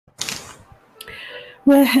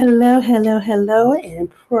Well, hello,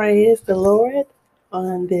 and praise the Lord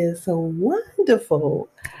on this wonderful,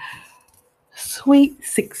 sweet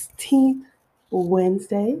 16th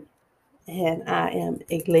Wednesday. And I am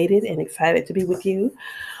elated and excited to be with you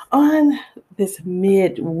on this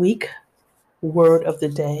midweek word of the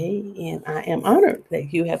day. And I am honored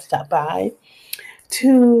that you have stopped by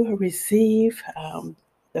to receive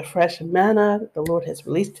the fresh manna that the Lord has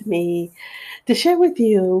released to me to share with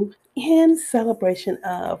you in celebration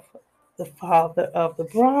of the father of the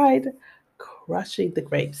bride crushing the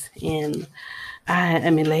grapes. And I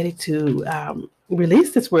am elated to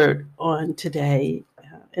release this word on today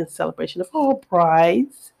in celebration of all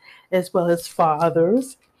brides as well as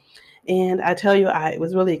fathers. And I tell you, I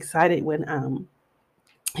was really excited when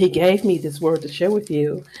he gave me this word to share with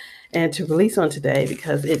you and to release on today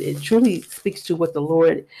because it truly speaks to what the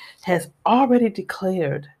Lord has already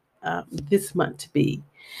declared this month to be.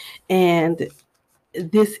 And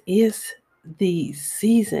this is the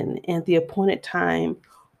season and the appointed time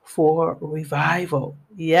for revival.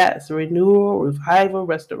 Yes, renewal, revival,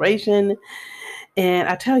 restoration. And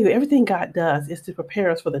I tell you, everything God does is to prepare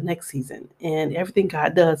us for the next season. And everything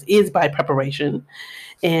God does is by preparation.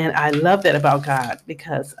 And I love that about God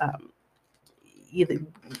because either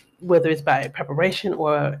whether it's by preparation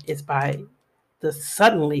or it's by the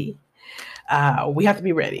suddenly, we have to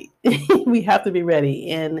be ready. We have to be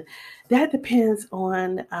ready. And that depends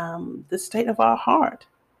on the state of our heart.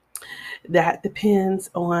 That depends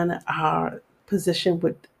on our position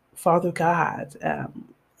with Father God.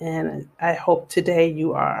 And I hope today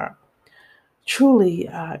you are truly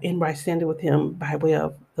in right standing with Him by way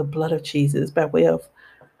of the blood of Jesus, by way of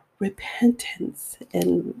repentance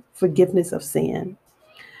and forgiveness of sin,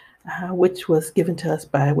 which was given to us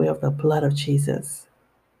by way of the blood of Jesus,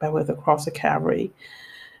 by way of the cross of Calvary,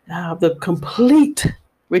 the complete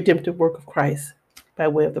redemptive work of Christ by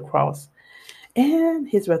way of the cross and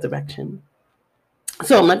His resurrection.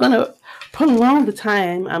 So I'm not going to prolong the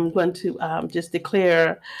time. I'm going to just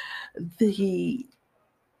declare the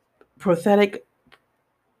prophetic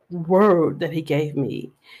word that He gave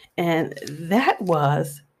me. And that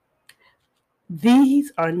was,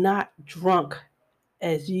 these are not drunk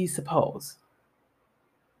as ye suppose.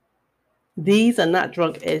 These are not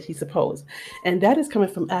drunk as ye suppose. And that is coming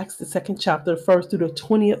from Acts, the second chapter, first through the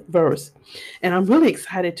 20th verse. And I'm really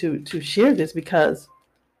excited to share this because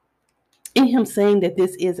in him saying that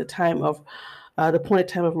this is a time of the appointed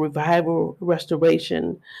time of revival,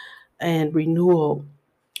 restoration, and renewal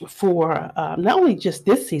for not only just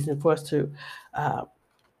this season for us to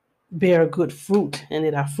bear good fruit and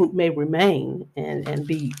that our fruit may remain and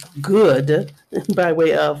be good by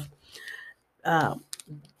way of uh,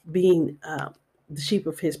 being the sheep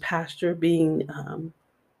of his pasture, being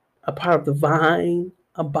a part of the vine,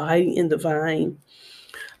 abiding in the vine.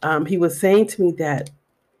 He was saying to me that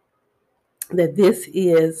this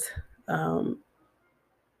is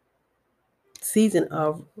season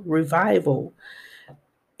of revival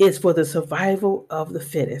is for the survival of the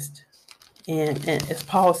fittest. And as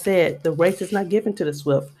Paul said, the race is not given to the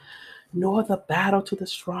swift, nor the battle to the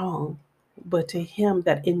strong, but to him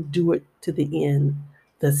that endured to the end.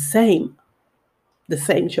 The same, the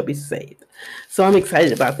same shall be saved. So I'm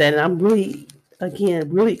excited about that. And I'm really, again,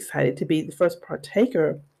 really excited to be the first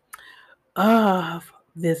partaker of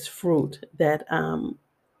this fruit that I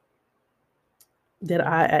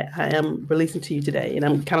am releasing to you today. And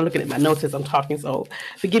I'm kind of looking at my notes as I'm talking, so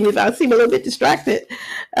forgive me if I seem a little bit distracted.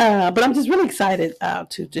 But I'm just really excited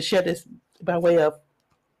to share this by way of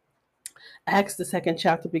Acts, the second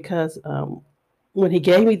chapter, because when he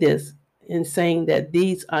gave me this in saying that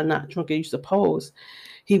these are not drunk as you suppose,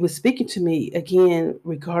 he was speaking to me again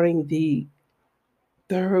regarding the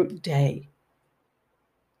third day.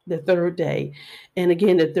 The third day. And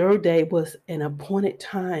again, the third day was an appointed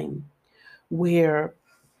time where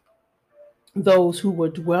those who were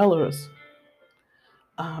dwellers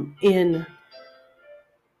in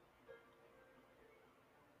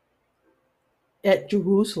at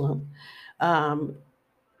Jerusalem um,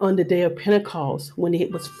 on the day of Pentecost, when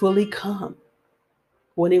it was fully come,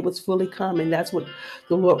 and that's what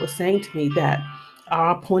the Lord was saying to me, that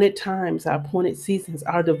our appointed times, our appointed seasons,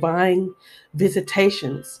 our divine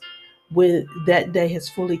visitations, when that day has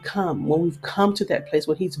fully come, when we've come to that place,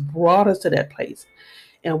 when He's brought us to that place,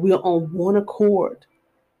 and we are on one accord,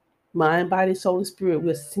 mind, body, soul, and spirit.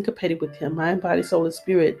 We're syncopated with Him, mind, body, soul, and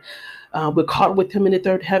spirit. We're caught with Him in the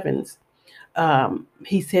third heavens.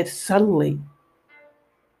 He said, suddenly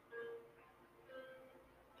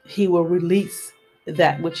He will release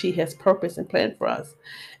that which He has purposed and planned for us.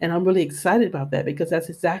 And I'm really excited about that because that's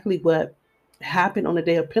exactly what happened on the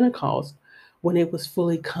day of Pentecost when it was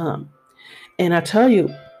fully come. And I tell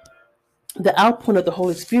you, the outpouring of the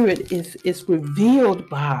Holy Spirit is revealed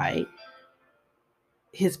by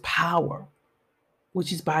his power,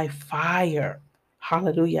 which is by fire.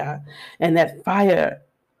 Hallelujah. And that fire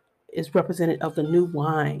is represented of the new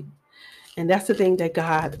wine. And that's the thing that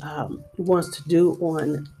God wants to do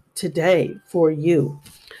on today for you.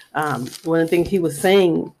 One of the things he was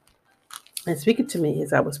saying and speaking to me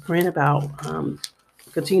as I was praying about,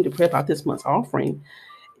 continue to pray about this month's offering,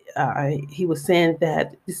 he was saying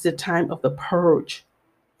that this is a time of the purge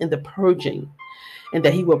and the purging, and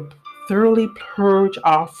that he will thoroughly purge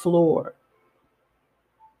our floor.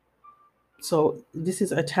 So this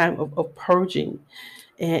is a time of purging,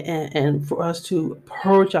 and for us to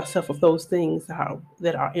purge ourselves of those things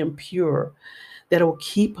that are impure, that will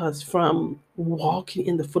keep us from walking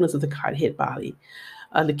in the fullness of the Godhead body,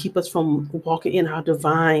 to keep us from walking in our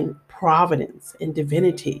divine providence and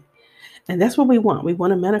divinity. And that's what we want. We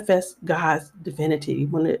want to manifest God's divinity. We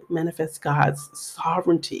want to manifest God's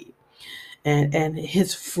sovereignty and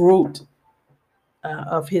his fruit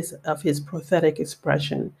of his prophetic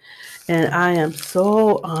expression. And I am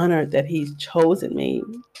so honored that he's chosen me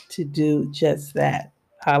to do just that.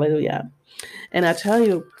 Hallelujah. And I tell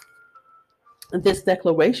you, this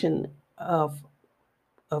declaration of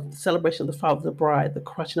the celebration of the father of the bride, the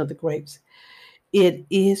crushing of the grapes, it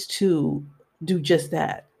is to do just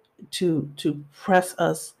that, to press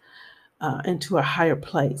us into a higher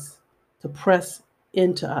place, to press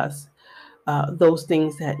into us those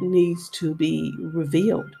things that needs to be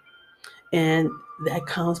revealed. And that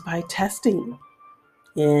comes by testing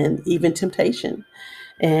and even temptation.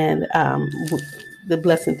 And the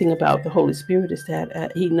blessed thing about the Holy Spirit is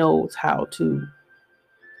that he knows how to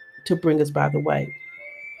bring us by the way.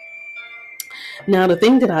 Now, the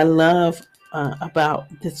thing that I love about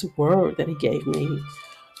this word that he gave me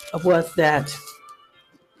was that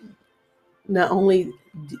not only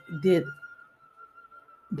did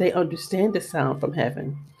they understand the sound from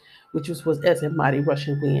heaven, which was as a mighty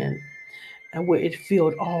rushing wind, and where it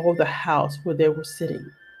filled all the house where they were sitting.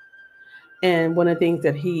 And one of the things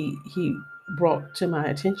that he brought to my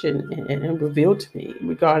attention and revealed to me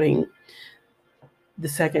regarding the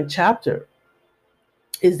second chapter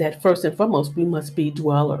is that first and foremost, we must be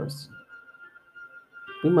dwellers.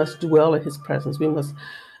 We must dwell in his presence. We must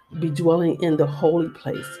be dwelling in the holy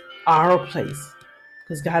place, our place,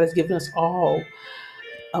 because God has given us all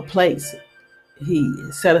a place. He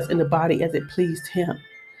set us in the body as it pleased him.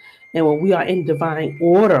 And when we are in divine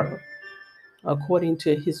order, according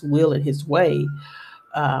to his will and his way,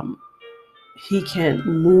 um, he can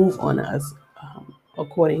move on us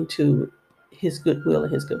according to his good will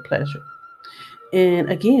and his good pleasure.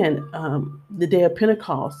 And again, the day of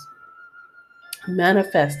Pentecost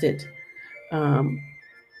manifested um,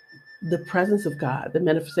 the presence of God, the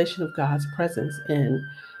manifestation of God's presence, and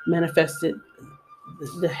manifested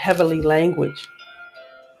the heavenly language,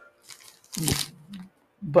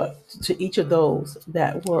 but to each of those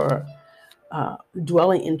that were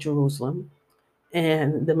dwelling in Jerusalem.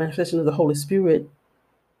 And the manifestation of the Holy Spirit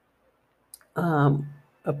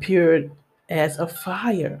appeared as a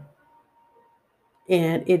fire,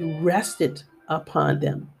 and it rested upon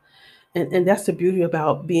them. And that's the beauty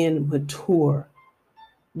about being mature,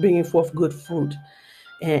 bringing forth good fruit,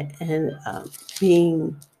 and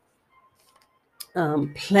being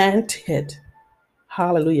planted,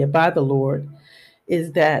 hallelujah, by the Lord,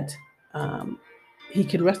 is that he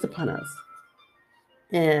can rest upon us.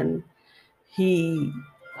 And he,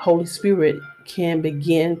 Holy Spirit, can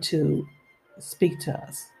begin to speak to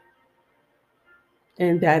us.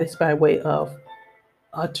 And that is by way of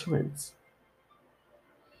utterance,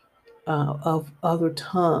 of other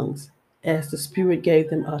tongues, as the Spirit gave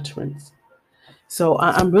them utterance. So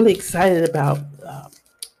I'm really excited about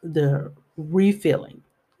the refilling.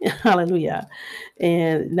 Hallelujah.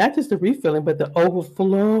 And not just the refilling, but the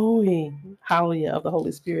overflowing, hallelujah, of the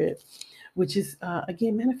Holy Spirit, which is,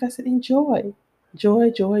 again, manifested in joy. Joy,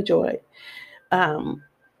 joy, joy. Um,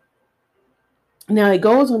 Now, it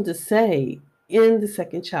goes on to say in the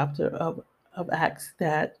second chapter of Acts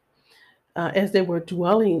that as they were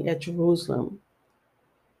dwelling at Jerusalem,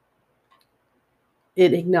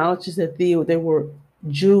 it acknowledges that there were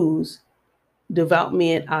Jews, devout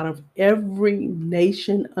men out of every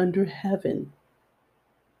nation under heaven.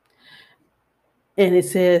 And it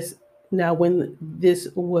says, now when this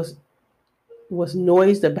was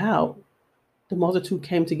noised about, the multitude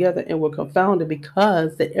came together and were confounded,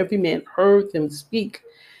 because that every man heard them speak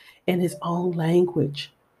in his own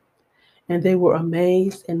language. And they were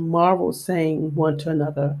amazed and marveled, saying one to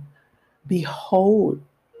another, behold,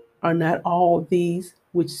 are not all these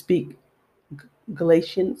which speak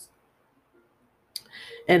Galatians,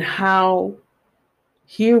 and how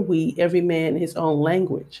hear we every man in his own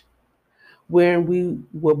language, wherein we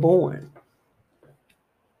were born.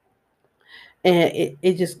 And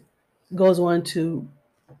it just goes on to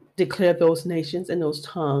declare those nations and those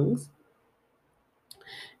tongues.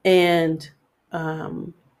 And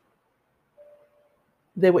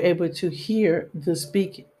they were able to hear them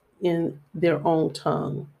speak in their own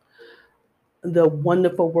tongue the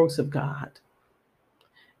wonderful works of God.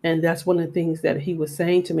 And that's one of the things that he was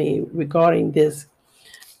saying to me regarding this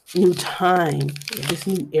new time, this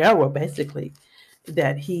new era, basically,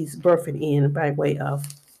 that he's birthing in by way of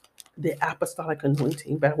the apostolic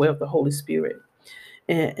anointing, by way of the Holy Spirit.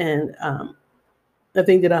 And the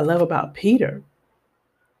thing that I love about Peter,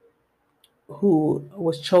 who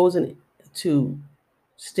was chosen to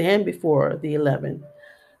stand before the 11,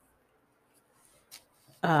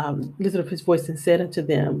 lifted up his voice and said unto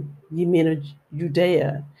them, Ye men of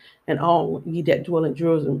Judæa, and all ye that dwell in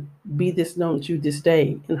Jerusalem, be this known to you this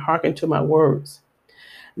day, and hearken to my words.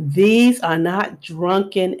 These are not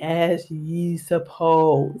drunken as ye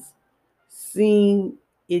suppose, seeing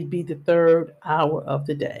it be the third hour of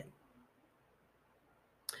the day.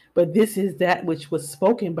 But this is that which was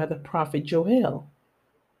spoken by the prophet Joel.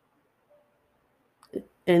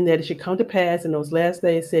 And that it should come to pass in those last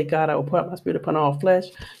days, said God, I will pour out my spirit upon all flesh.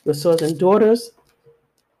 Your sons and daughters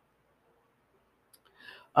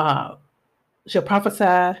shall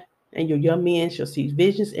prophesy, and your young men shall see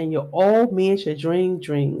visions, and your old men shall dream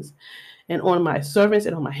dreams. And on my servants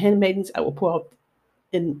and on my handmaidens I will pour out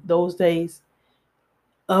in those days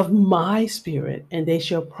of my spirit, and they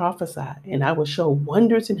shall prophesy. And I will show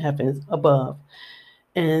wonders in heavens above,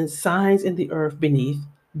 and signs in the earth beneath,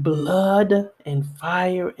 blood and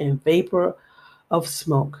fire and vapor of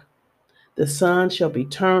smoke. The sun shall be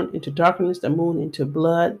turned into darkness, the moon into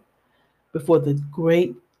blood, before the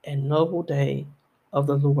great and noble day of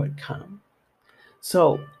the Lord come.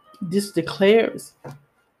 So this declares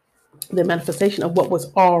the manifestation of what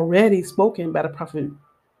was already spoken by the prophet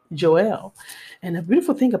Joel. And the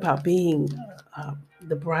beautiful thing about being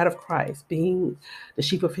the bride of Christ, being the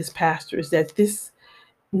sheep of his pasture, is that this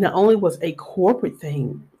not only was a corporate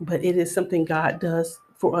thing, but it is something God does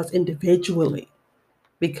for us individually,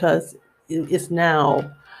 because it's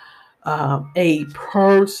now a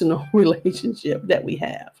personal relationship that we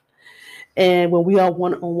have. And when we are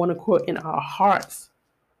on one accord in our hearts,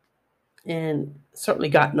 and certainly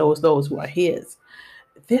God knows those who are his,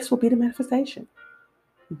 this will be the manifestation.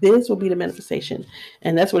 This will be the manifestation.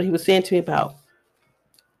 And that's what he was saying to me about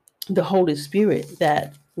the Holy Spirit,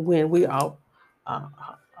 that when we are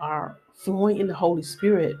flowing in the Holy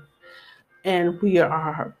Spirit, and we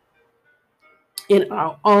are in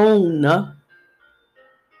our own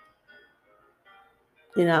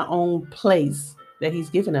place that he's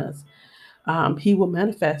given us, he will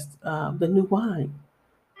manifest the new wine.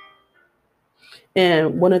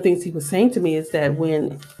 And one of the things he was saying to me is that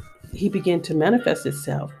when he began to manifest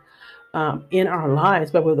itself in our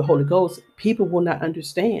lives by way of the Holy Ghost, people will not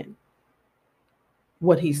understand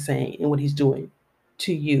what he's saying and what he's doing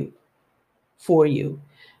to you, for you,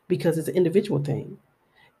 because it's an individual thing.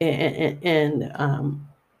 And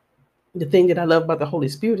the thing that I love about the Holy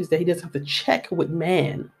Spirit is that he doesn't have to check with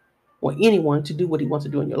man or anyone to do what he wants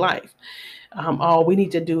to do in your life. All we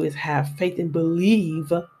need to do is have faith and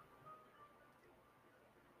believe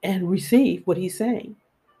and receive what he's saying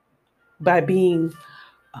by being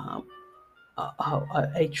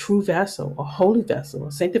a true vessel, a holy vessel,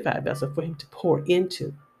 a sanctified vessel for him to pour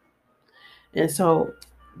into. And so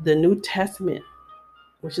the New Testament,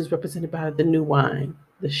 which is represented by the new wine,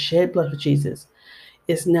 the shed blood of Jesus,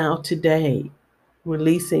 is now today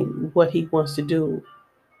releasing what he wants to do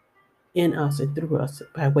in us and through us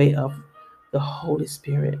by way of the Holy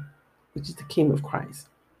Spirit, which is the kingdom of Christ.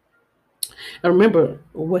 And remember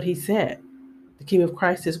what he said. The kingdom of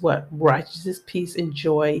Christ is what? Righteousness, peace, and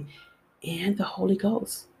joy in the Holy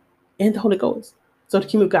Ghost. In the Holy Ghost. So the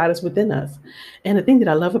kingdom of God is within us. And the thing that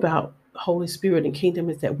I love about Holy Spirit and kingdom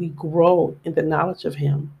is that we grow in the knowledge of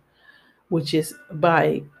him, which is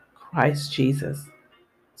by Christ Jesus.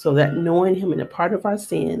 So that knowing him and a part of our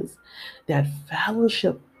sins, that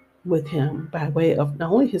fellowship with him by way of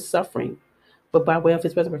not only his suffering, but by way of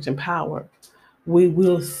his resurrection power, we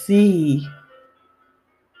will see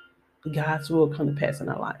God's will come to pass in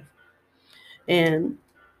our life. And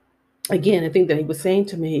again, the thing that he was saying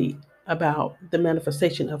to me about the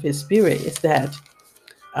manifestation of his spirit is that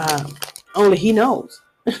only he knows.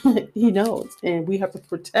 He knows. And we have to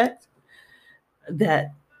protect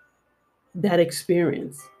that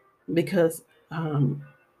experience, because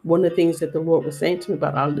one of the things that the Lord was saying to me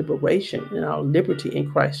about our liberation and our liberty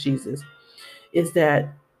in Christ Jesus is that,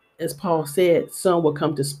 as Paul said, some will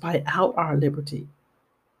come to spy out our liberty.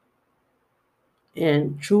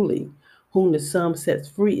 And truly, whom the Son sets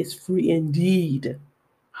free is free indeed.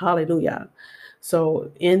 Hallelujah.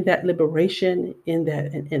 So in that liberation, in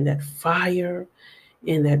that fire,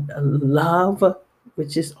 in that love,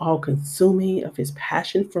 which is all consuming of his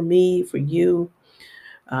passion for me, for you,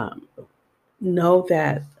 um, know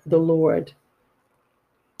that the Lord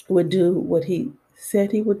would do what he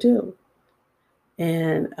said he would do.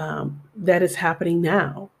 And that is happening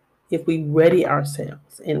now if we ready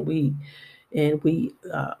ourselves and we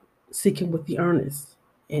seek him with the earnest,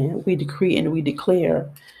 and we decree and we declare,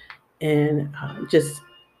 and just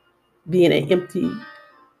being an empty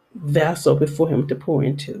vessel before him to pour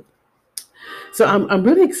into. So I'm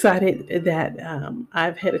really excited that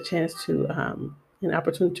I've had a chance to an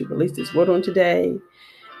opportunity to release this word on today,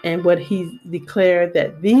 and what he declared,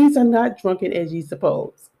 that these are not drunken as ye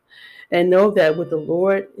suppose. And know that what the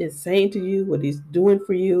Lord is saying to you, what he's doing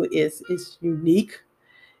for you is unique.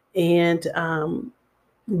 And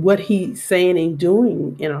what he's saying and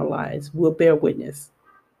doing in our lives will bear witness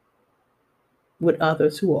with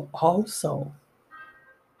others who are also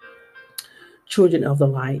children of the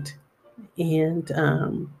light. And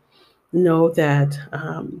know that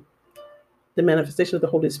the manifestation of the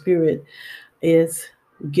Holy Spirit is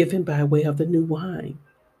given by way of the new wine.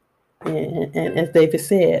 And as David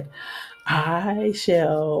said, I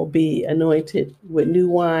shall be anointed with new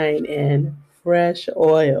wine and fresh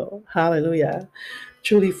oil. Hallelujah.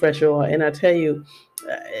 Truly fresh oil. And I tell you,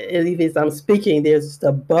 even as I'm speaking, there's just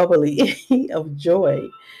a bubbly of joy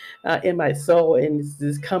in my soul, and this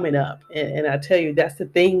is coming up. And I tell you, that's the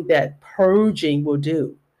thing that purging will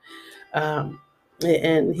do. Um,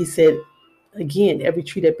 and he said, again, every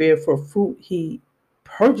tree that bears forth fruit, he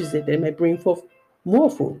purges it that it may bring forth more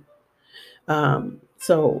fruit.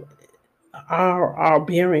 So our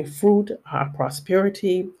bearing fruit, our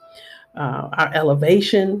prosperity, our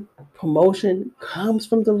elevation, promotion comes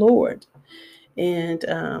from the Lord.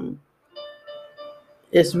 And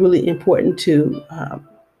it's really important to,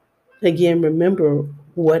 again, remember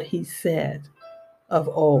what he said of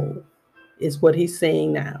old is what he's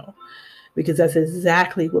saying now, because that's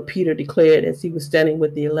exactly what Peter declared as he was standing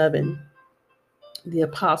with the 11, the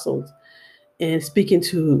apostles, and speaking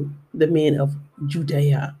to the men of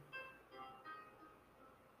Judæa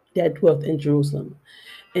that dwelt in Jerusalem.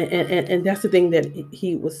 And that's the thing that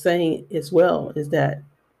he was saying as well, is that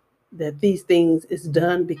these things is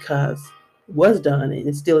done because was done, and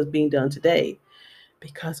it still is being done today,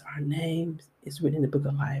 because our name is written in the book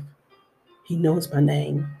of life. He knows my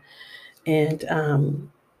name. And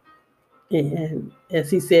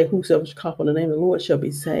as he said, whosoever shall call on the name of the Lord shall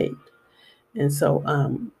be saved. And so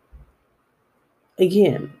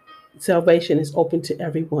again, salvation is open to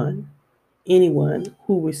everyone, anyone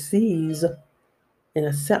who receives and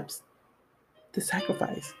accepts the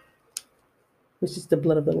sacrifice, which is the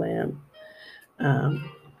blood of the Lamb.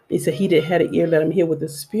 He said, he that had an ear, let him hear what the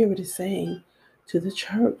Spirit is saying to the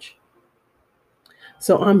church.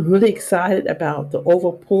 So I'm really excited about the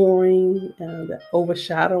overpouring and the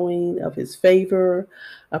overshadowing of his favor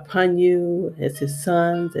upon you as his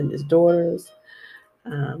sons and his daughters.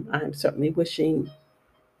 I'm certainly wishing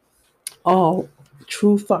all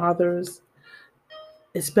true fathers,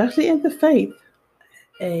 especially in the faith,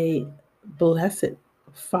 a blessed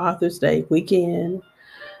Father's Day weekend.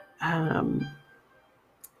 I'm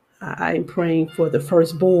praying for the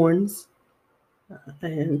firstborns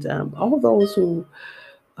and all those who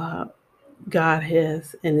God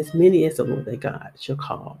has, and as many as the Lord that God shall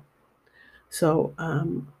call. So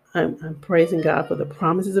I'm praising God for the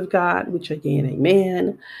promises of God, which again,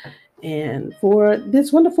 amen, and for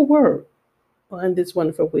this wonderful word on this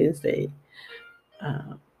wonderful Wednesday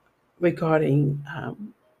regarding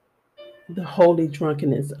the holy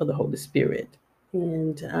drunkenness of the Holy Spirit,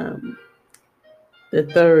 and the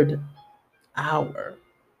third hour.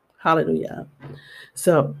 Hallelujah.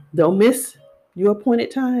 So don't miss your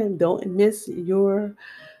appointed time. Don't miss your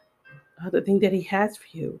the thing that he has for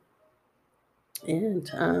you.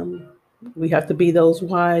 And we have to be those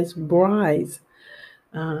wise brides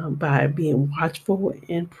by being watchful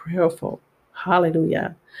and prayerful.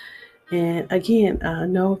 Hallelujah. And again,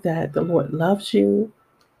 know that the Lord loves you.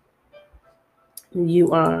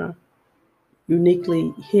 You are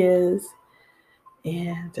uniquely his.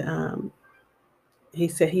 And he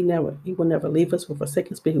said he will never leave us or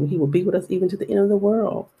forsake us, but he will be with us even to the end of the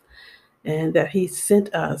world. And that he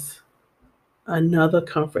sent us another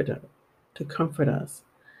comforter to comfort us.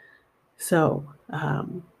 So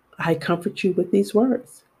I comfort you with these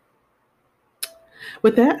words.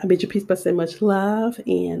 With that, I bid you peace by saying much love,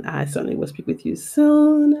 and I certainly will speak with you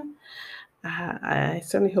soon. I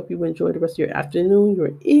certainly hope you enjoy the rest of your afternoon,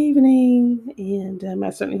 your evening, and I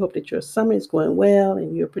certainly hope that your summer is going well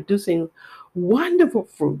and you're producing wonderful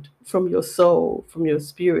fruit from your soul, from your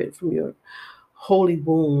spirit, from your holy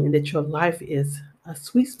womb, and that your life is a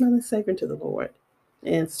sweet smelling savor to the Lord,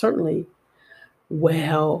 and certainly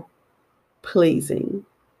well pleasing.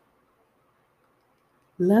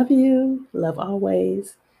 Love you. Love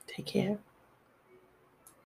always. Take care.